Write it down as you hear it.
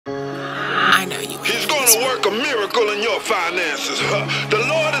to work a miracle in your finances. The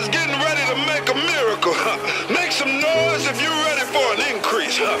Lord is getting ready to make a miracle. Make some noise if you're ready for an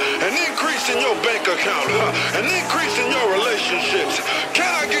increase. An increase in your bank account. An increase in your relationships.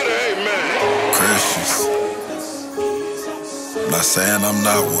 Can I get an amen? Christians. I'm not saying I'm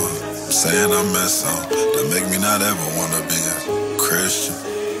not one. I'm saying I mess up. That make me not ever want to be a Christian.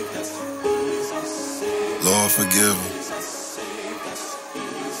 Lord, forgive them.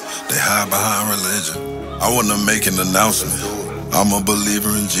 They hide behind religion. I want to make an announcement. I'm a believer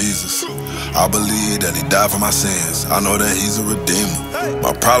in Jesus. I believe that he died for my sins. I know that he's a redeemer.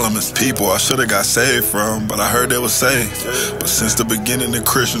 My problem is people I should have got saved from, but I heard they were saved. But since the beginning, the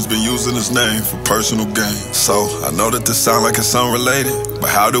Christians been using his name for personal gain. So I know that this sound like it's unrelated, but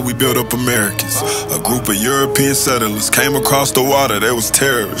how did we build up Americans? A group of European settlers came across the water. They was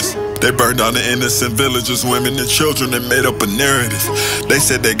terrorists. They burned down the innocent villages, women and children, and made up a narrative. They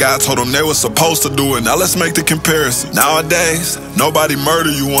said that God told them they were supposed to do it. Now let's make the comparison. Nowadays, nobody murder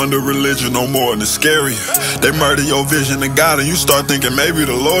you under religion no more, and it's scarier. They murder your vision of God, and you start thinking maybe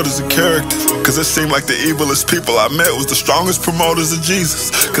the Lord is a character. Cause it seemed like the evilest people I met was the strongest promoters of Jesus.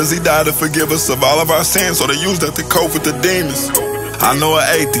 Cause he died to forgive us of all of our sins, so they used that to cope with the demons. I know an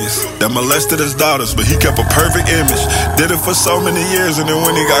atheist that molested his daughters, but he kept a perfect image. Did it for so many years, and then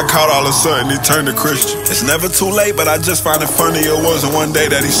when he got caught, all of a sudden he turned to Christian. It's never too late, but I just find it funny it wasn't one day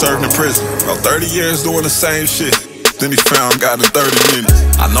that he served in prison. About 30 years doing the same shit. Then he found God in 30 minutes.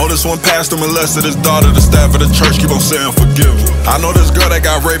 I know this one pastor molested his daughter. The staff of the church keep on saying forgive him. I know this girl that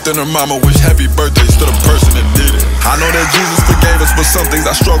got raped and her mama wish happy birthdays to the person that did it. I know that Jesus forgave us, but some things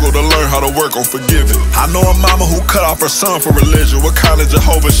I struggle to learn how to work on forgiving. I know a mama who cut off her son for religion. What kind of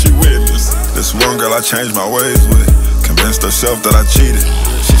Jehovah she witnessed? This one girl I changed my ways with, convinced herself that I cheated.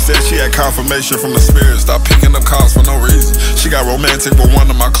 She said she had confirmation from the spirit, stopped picking up calls for no reason. She got romantic with one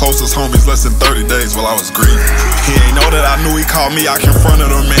of my closest homies less than 30 days while I was grieving. He ain't know that I knew he called me, I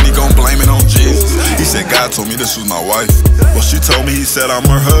confronted him, and he gon' blame it on Jesus. He said God told me this was my wife. Well, she told me he said I'm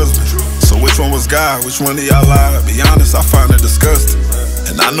her husband. So which one was God? Which one of y'all lied? Be honest, I find it disgusting.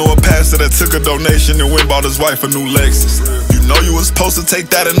 And I know a pastor that took a donation and went bought his wife a new Lexus. You know you was supposed to take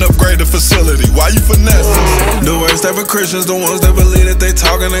that and upgrade the facility. Why you finessing? The worst type of Christians, the ones that believe that they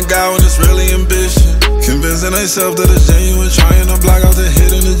talking to God when it's really ambition. Convincing themselves that it's genuine, trying to block out the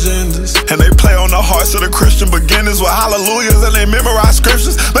hidden agendas. And they play on the hearts of the Christian beginners with hallelujahs, and they memorize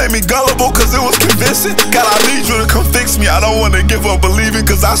scriptures. Made me gullible cause it was convincing. God, I need you to come fix me. I don't want to give up believing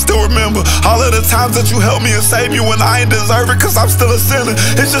cause I still remember all of the times that you helped me and saved me when I ain't deserve it cause I'm still a sinner.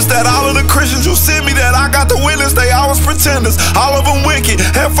 It's just that all of the Christians you sent me that I got to witness, they always pretenders. All of them wicked,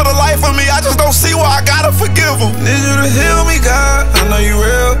 and for the life of me I just don't see why I gotta forgive them. Need you to heal me, God, I know you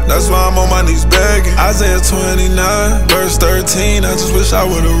real. That's why I'm on my knees begging. Isaiah 29, verse 13, I just wish I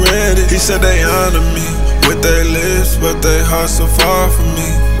would've read it. He said they honor me with their lips, but their hearts are far from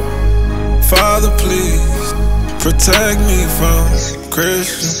me. Father, please protect me from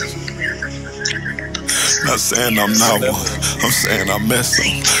Christians. Not saying I'm not one, I'm saying I mess up.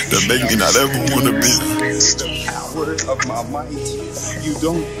 That make me not ever wanna be. The power of my might, you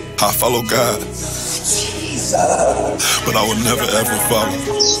don't. I follow God, but I will never ever follow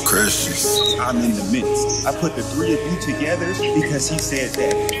Christians. I'm in the midst. I put the three of you together because he said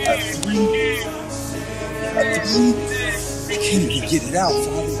that a three, I can't even get it out,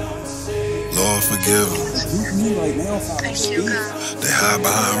 Father. Lord, forgive them. Rebuke me right now, Father. They hide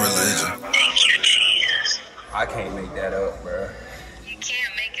behind religion. I can't make that up, bruh.